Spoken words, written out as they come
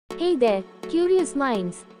Hey there, curious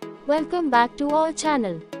minds. Welcome back to our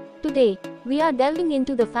channel. Today, we are delving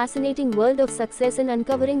into the fascinating world of success and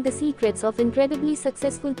uncovering the secrets of incredibly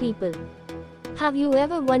successful people. Have you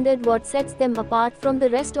ever wondered what sets them apart from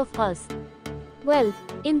the rest of us? Well,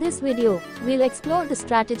 in this video, we'll explore the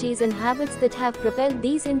strategies and habits that have propelled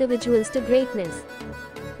these individuals to greatness.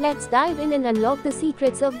 Let's dive in and unlock the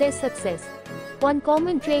secrets of their success. One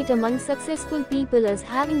common trait among successful people is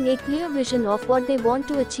having a clear vision of what they want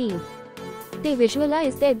to achieve. They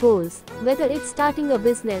visualize their goals, whether it's starting a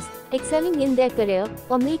business, excelling in their career,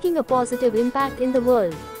 or making a positive impact in the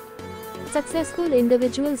world. Successful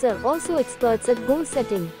individuals are also experts at goal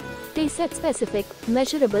setting. They set specific,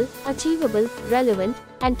 measurable, achievable, relevant,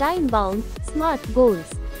 and time-bound, SMART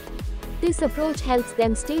goals. This approach helps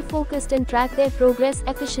them stay focused and track their progress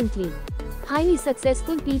efficiently. Highly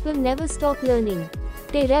successful people never stop learning.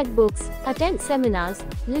 They read books, attend seminars,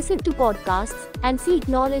 listen to podcasts, and seek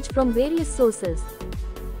knowledge from various sources.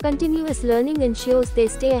 Continuous learning ensures they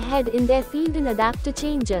stay ahead in their field and adapt to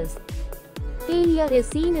changes. Failure is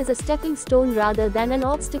seen as a stepping stone rather than an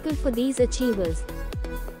obstacle for these achievers.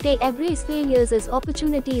 They embrace failures as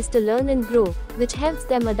opportunities to learn and grow, which helps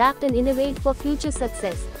them adapt and innovate for future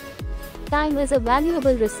success. Time is a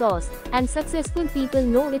valuable resource, and successful people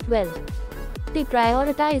know it well. They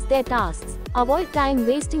prioritize their tasks, avoid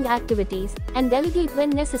time-wasting activities, and delegate when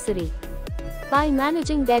necessary. By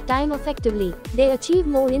managing their time effectively, they achieve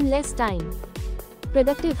more in less time.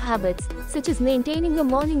 Productive habits, such as maintaining a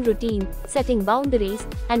morning routine, setting boundaries,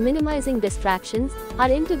 and minimizing distractions, are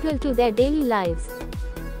integral to their daily lives.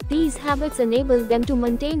 These habits enable them to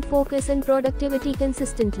maintain focus and productivity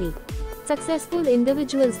consistently. Successful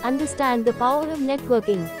individuals understand the power of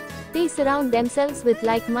networking. They surround themselves with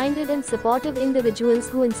like-minded and supportive individuals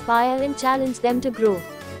who inspire and challenge them to grow.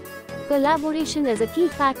 Collaboration is a key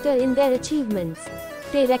factor in their achievements.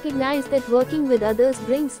 They recognize that working with others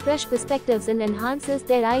brings fresh perspectives and enhances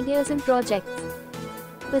their ideas and projects.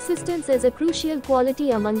 Persistence is a crucial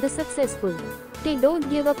quality among the successful. They don't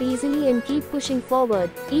give up easily and keep pushing forward,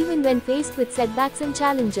 even when faced with setbacks and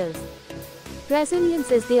challenges.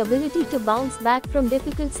 Resilience is the ability to bounce back from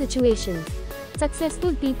difficult situations.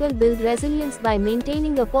 Successful people build resilience by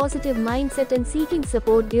maintaining a positive mindset and seeking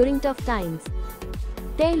support during tough times.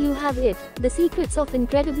 There you have it, the secrets of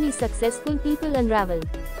incredibly successful people unraveled.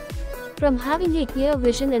 From having a clear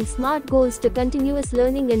vision and SMART goals to continuous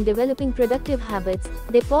learning and developing productive habits,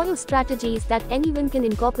 they follow strategies that anyone can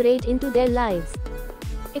incorporate into their lives.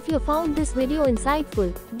 If you found this video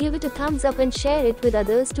insightful, give it a thumbs up and share it with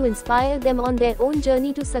others to inspire them on their own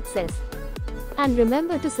journey to success. And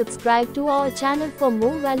remember to subscribe to our channel for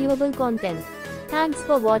more valuable content. Thanks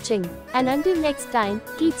for watching, and until next time,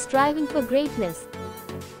 keep striving for greatness.